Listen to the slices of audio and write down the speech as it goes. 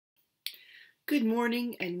Good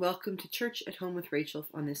morning and welcome to Church at Home with Rachael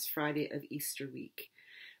on this Friday of Easter week.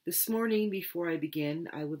 This morning, before I begin,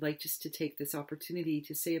 I would like just to take this opportunity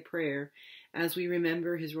to say a prayer as we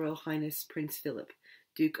remember His Royal Highness Prince Philip,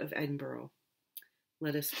 Duke of Edinburgh.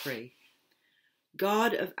 Let us pray.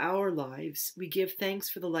 God of our lives, we give thanks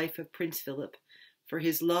for the life of Prince Philip, for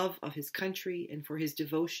his love of his country and for his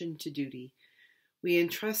devotion to duty. We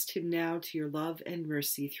entrust him now to your love and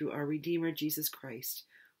mercy through our Redeemer Jesus Christ.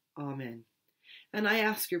 Amen. And I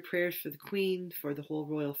ask your prayers for the Queen, for the whole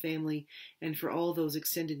royal family, and for all those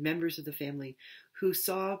extended members of the family who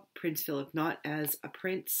saw Prince Philip not as a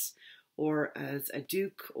prince or as a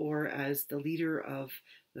duke or as the leader of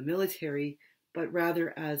the military, but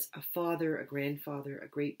rather as a father, a grandfather, a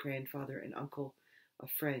great-grandfather, an uncle, a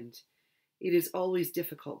friend. It is always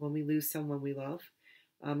difficult when we lose someone we love,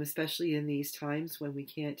 especially in these times when we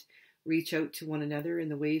can't reach out to one another in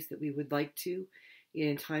the ways that we would like to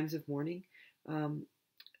in times of mourning.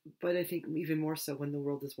 But I think even more so when the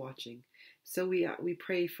world is watching. So we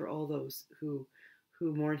pray for all those who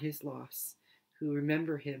mourn his loss, who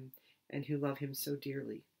remember him, and who love him so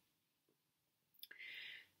dearly.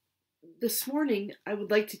 This morning, I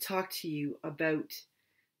would like to talk to you about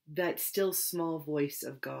that still small voice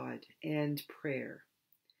of God and prayer.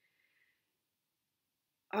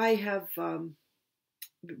 I have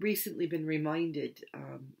recently been reminded,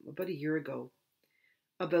 about a year ago,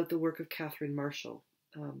 about the work of Catherine Marshall.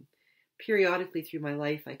 Periodically through my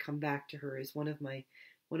life, I come back to her as one of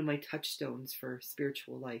my touchstones for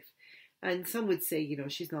spiritual life. And some would say,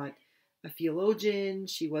 she's not a theologian.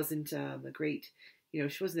 She wasn't a great,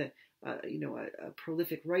 she wasn't a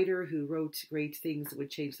prolific writer who wrote great things that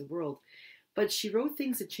would change the world. But she wrote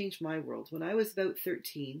things that changed my world. When I was about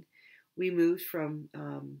 13, we moved from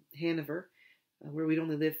Hanover, where we'd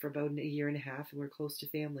only lived for about a year and a half, and we're close to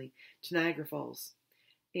family, to Niagara Falls.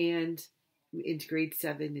 And into grade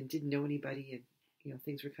 7 and didn't know anybody, and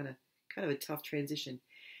things were kind of a tough transition.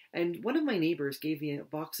 And one of my neighbors gave me a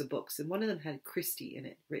box of books, and one of them had Christie in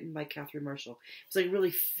it, written by Catherine Marshall. It was like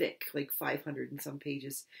really thick, like 500 and some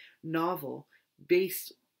pages novel,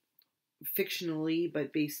 based fictionally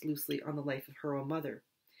but based loosely on the life of her own mother.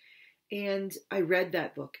 And I read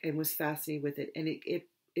that book and was fascinated with it, and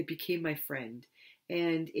it became my friend.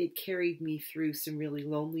 And it carried me through some really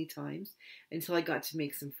lonely times until I got to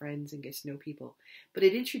make some friends and get to know people. But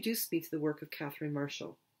it introduced me to the work of Catherine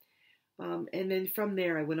Marshall. And then from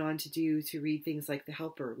there, I went on to read things like The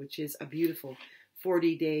Helper, which is a beautiful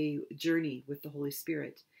 40-day journey with the Holy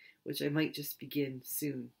Spirit, which I might just begin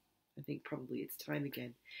soon. I think probably it's time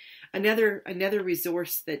again. Another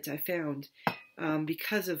resource that I found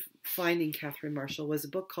because of finding Catherine Marshall was a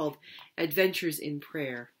book called Adventures in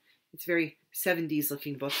Prayer. It's a very 70s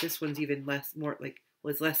looking book. This one's even less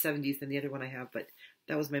 70s than the other one I have, but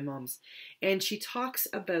that was my mom's. And she talks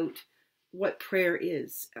about what prayer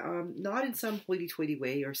is, not in some hoity-toity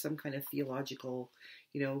way or some kind of theological,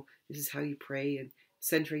 this is how you pray and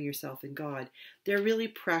centering yourself in God. They're really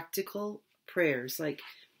practical prayers, like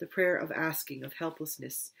the prayer of asking, of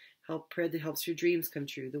helplessness, prayer that helps your dreams come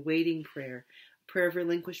true, the waiting prayer, prayer of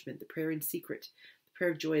relinquishment, the prayer in secret,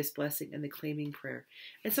 prayer of joyous blessing, and the claiming prayer.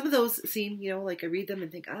 And some of those seem, like I read them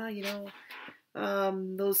and think,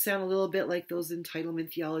 those sound a little bit like those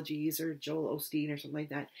entitlement theologies or Joel Osteen or something like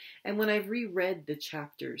that. And when I've reread the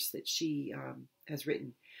chapters that she has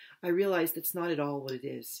written, I realize that's not at all what it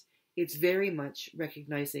is. It's very much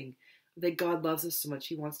recognizing that God loves us so much.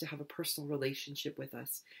 He wants to have a personal relationship with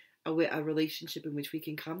us, a relationship in which we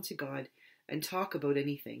can come to God and talk about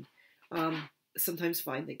anything. Sometimes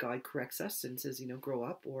find that God corrects us and says, grow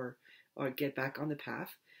up or get back on the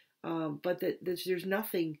path. But that there's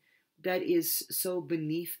nothing that is so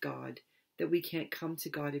beneath God that we can't come to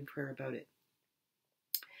God in prayer about it.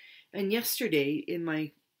 And yesterday in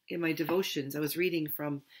my devotions, I was reading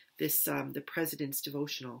from this the President's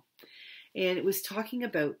devotional, and it was talking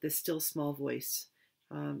about the still small voice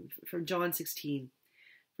from John 16,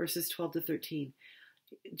 verses 12 to 13.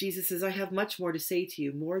 Jesus says, I have much more to say to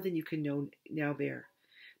you, more than you can now bear.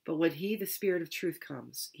 But when he, the Spirit of truth,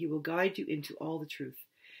 comes, he will guide you into all the truth.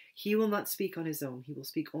 He will not speak on his own. He will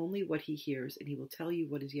speak only what he hears, and he will tell you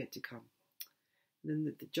what is yet to come. And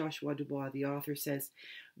then Joshua Dubois, the author, says,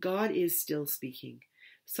 God is still speaking.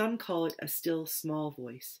 Some call it a still small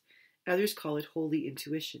voice. Others call it holy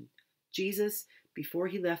intuition. Jesus, before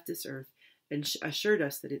he left this earth, assured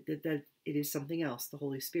us that it is something else, the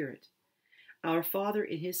Holy Spirit. Our Father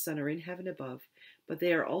and his Son are in heaven above, but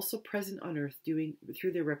they are also present on earth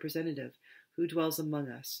through their representative, who dwells among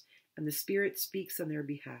us, and the Spirit speaks on their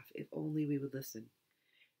behalf, if only we would listen.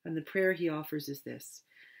 And the prayer he offers is this: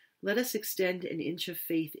 let us extend an inch of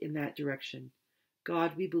faith in that direction.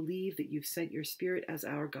 God, we believe that you've sent your Spirit as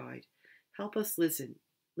our guide. Help us listen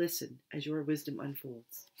as your wisdom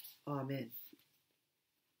unfolds. Amen.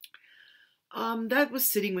 That was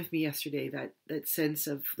sitting with me yesterday, that sense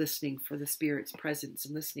of listening for the Spirit's presence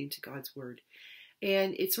and listening to God's word.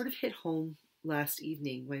 And it sort of hit home last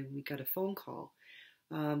evening when we got a phone call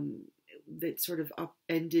that sort of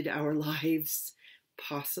upended our lives,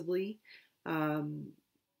 possibly. We're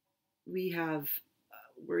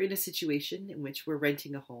in a situation in which we're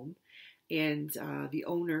renting a home, and the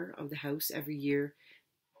owner of the house every year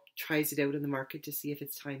tries it out in the market to see if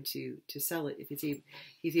it's time to sell it, if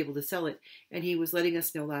he's able to sell it. And he was letting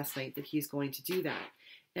us know last night that he's going to do that,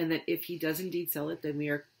 and that if he does indeed sell it, then we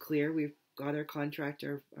are clear. We've got our contract,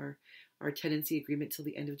 our tenancy agreement till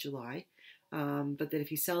the end of July. But that if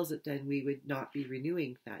he sells it, then we would not be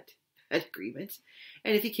renewing that agreement.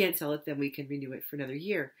 And if he can't sell it, then we can renew it for another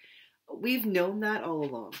year. We've known that all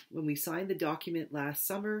along. When we signed the document last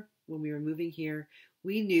summer, when we were moving here,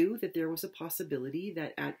 we knew that there was a possibility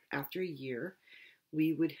that after a year,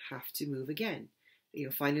 we would have to move again,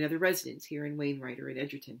 find another residence here in Wainwright or in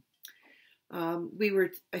Edgerton. I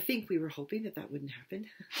think we were hoping that wouldn't happen.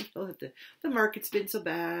 That the market's been so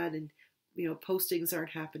bad, and postings aren't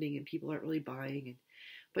happening, and people aren't really buying.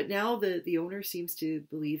 But now the owner seems to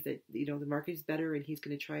believe that the market is better, and he's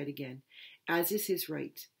going to try it again, as is his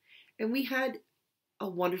right. And we had a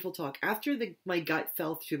wonderful talk after my gut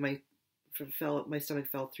fell through my stomach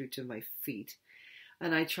fell through to my feet,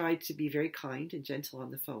 and I tried to be very kind and gentle on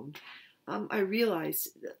the phone. I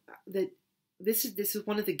realized that this is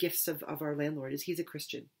one of the gifts of our landlord, is he's a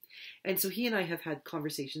Christian. And so he and I have had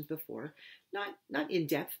conversations before, not in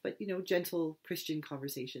depth, but gentle Christian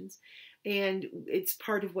conversations. And it's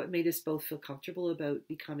part of what made us both feel comfortable about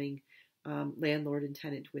becoming landlord and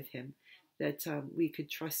tenant with him, that we could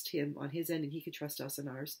trust him on his end and he could trust us on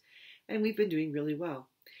ours. And we've been doing really well.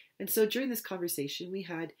 And so during this conversation we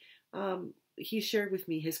had, he shared with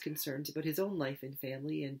me his concerns about his own life and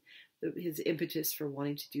family, and his impetus for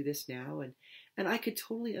wanting to do this now. And I could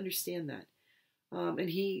totally understand that.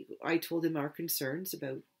 I told him our concerns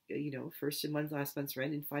about, first and last month's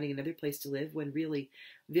rent and finding another place to live, when really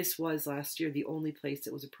this was last year the only place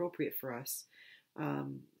that was appropriate for us.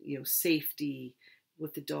 Safety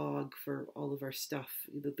with the dog, for all of our stuff,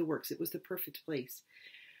 the works. It was the perfect place.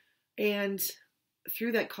 And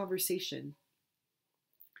through that conversation,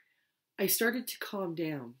 I started to calm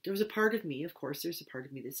down. There was a part of me, of course, there's a part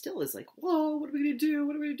of me that still is like, whoa, what are we going to do?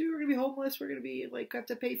 What are we going to do? We're going to be homeless. We're going to be have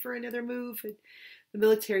to pay for another move. And the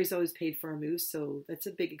military's always paid for our moves, so that's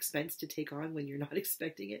a big expense to take on when you're not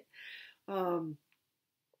expecting it.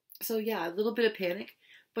 So yeah, a little bit of panic,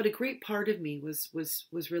 but a great part of me was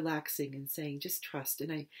relaxing and saying, just trust.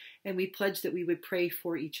 And we pledged that we would pray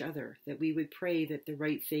for each other, that we would pray that the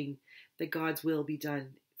right thing, that God's will be done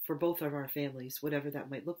for both of our families, whatever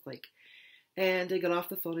that might look like. And I got off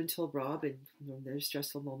the phone and told Rob, and there's a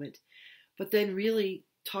stressful moment. But then really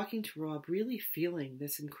talking to Rob, really feeling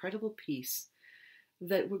this incredible peace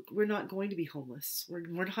that we're not going to be homeless. We're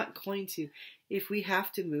not going to. If we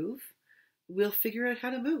have to move, we'll figure out how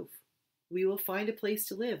to move. We will find a place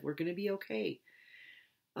to live. We're going to be okay.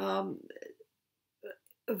 A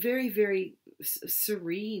very, very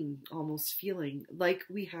serene almost feeling, like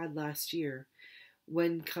we had last year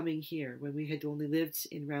when coming here, when we had only lived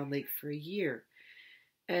in Round Lake for a year.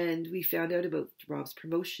 And we found out about Rob's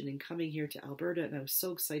promotion and coming here to Alberta, and I was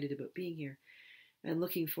so excited about being here and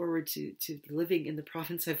looking forward to living in the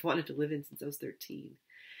province I've wanted to live in since I was 13.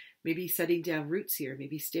 Maybe setting down roots here,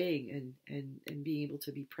 maybe staying and being able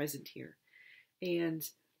to be present here. And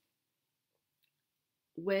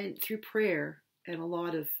went through prayer and a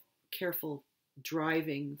lot of careful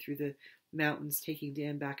driving through the mountains, taking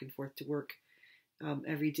Dan back and forth to work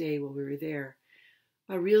every day while we were there.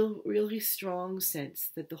 A really strong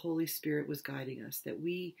sense that the Holy Spirit was guiding us, that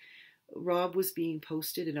Rob was being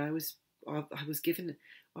posted, and I was given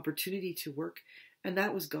opportunity to work, and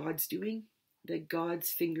that was God's doing, that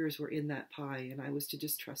God's fingers were in that pie, and I was to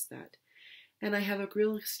just trust that. And I have a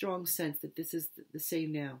really strong sense that this is the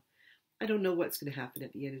same now. I don't know what's going to happen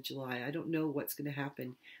at the end of July. I don't know what's going to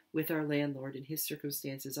happen with our landlord and his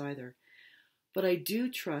circumstances either. But I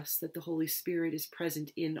do trust that the Holy Spirit is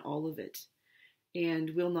present in all of it,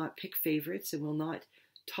 and will not pick favorites, and will not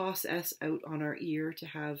toss us out on our ear to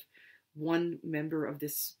have one member of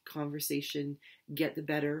this conversation get the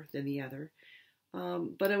better than the other.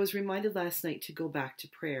 But I was reminded last night to go back to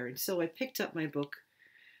prayer. And so I picked up my book.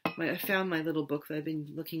 I found my little book that I've been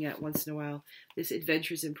looking at once in a while, this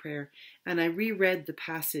Adventures in Prayer. And I reread the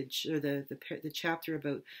passage, or the chapter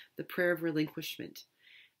about the Prayer of Relinquishment.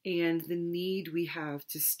 and the need we have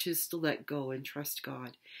to just to let go and trust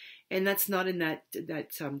God. And that's not in that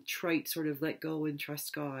trite sort of let go and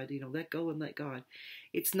trust God, let go and let God.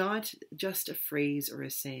 It's not just a phrase or a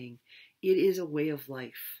saying. It is a way of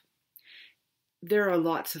life. There are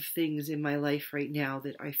lots of things in my life right now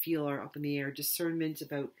that I feel are up in the air. Discernment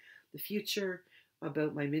about the future,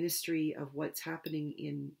 about my ministry, of what's happening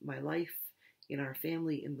in my life, in our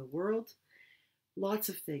family, in the world. Lots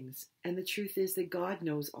of things. And the truth is that God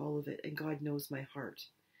knows all of it, and God knows my heart.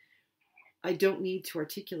 I don't need to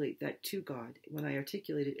articulate that to God. When I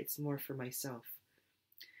articulate it, it's more for myself.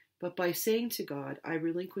 But by saying to God, I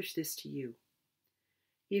relinquish this to you.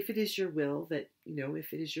 If it is your will that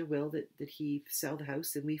he sell the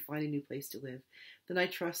house and we find a new place to live, then I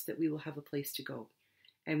trust that we will have a place to go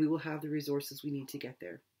and we will have the resources we need to get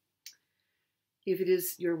there. If it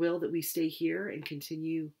is your will that we stay here and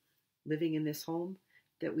continue living in this home,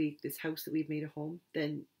 this house that we've made a home,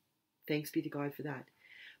 then thanks be to God for that.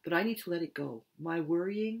 But I need to let it go. My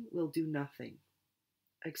worrying will do nothing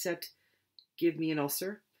except give me an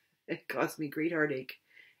ulcer and cause me great heartache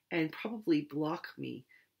and probably block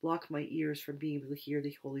my ears from being able to hear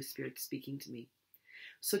the Holy Spirit speaking to me.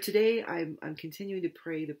 So today I'm continuing to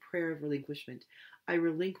pray the prayer of relinquishment. I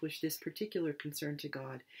relinquish this particular concern to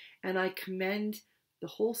God, and I commend the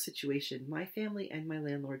whole situation, my family and my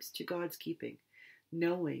landlords, to God's keeping,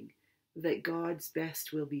 knowing that God's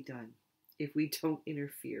best will be done if we don't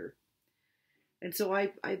interfere. And so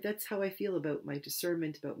I that's how I feel about my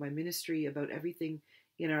discernment, about my ministry, about everything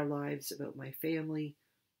in our lives, about my family,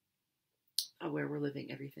 where we're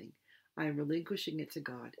living, everything. I am relinquishing it to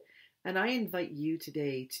God. And I invite you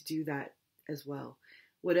today to do that as well.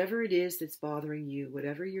 Whatever it is that's bothering you,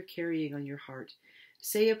 whatever you're carrying on your heart,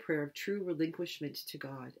 say a prayer of true relinquishment to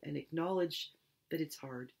God and acknowledge that it's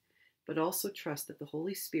hard, but also trust that the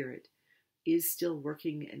Holy Spirit is still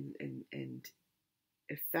working and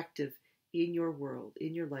effective in your world,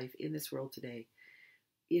 in your life, in this world today.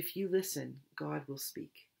 If you listen, God will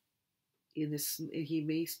speak. He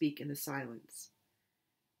may speak in the silence.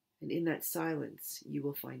 And in that silence, you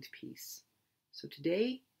will find peace. So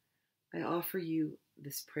today, I offer you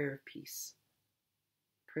this prayer of peace,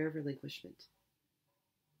 prayer of relinquishment.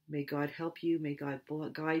 May God help you. May God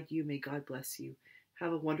guide you. May God bless you.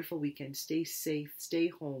 Have a wonderful weekend. Stay safe. Stay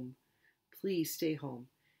home. Please stay home.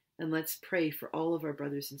 And let's pray for all of our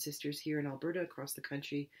brothers and sisters here in Alberta, across the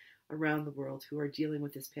country, around the world, who are dealing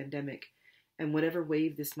with this pandemic. And whatever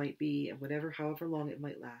wave this might be, and however long it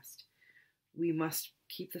might last, we must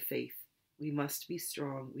keep the faith. We must be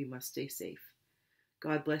strong. We must stay safe.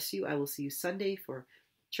 God bless you. I will see you Sunday for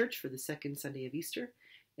church for the second Sunday of Easter.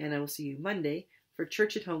 And I will see you Monday for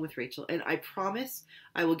Church at Home with Rachael. And I promise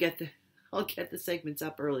I'll get the segments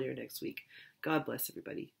up earlier next week. God bless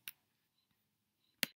everybody.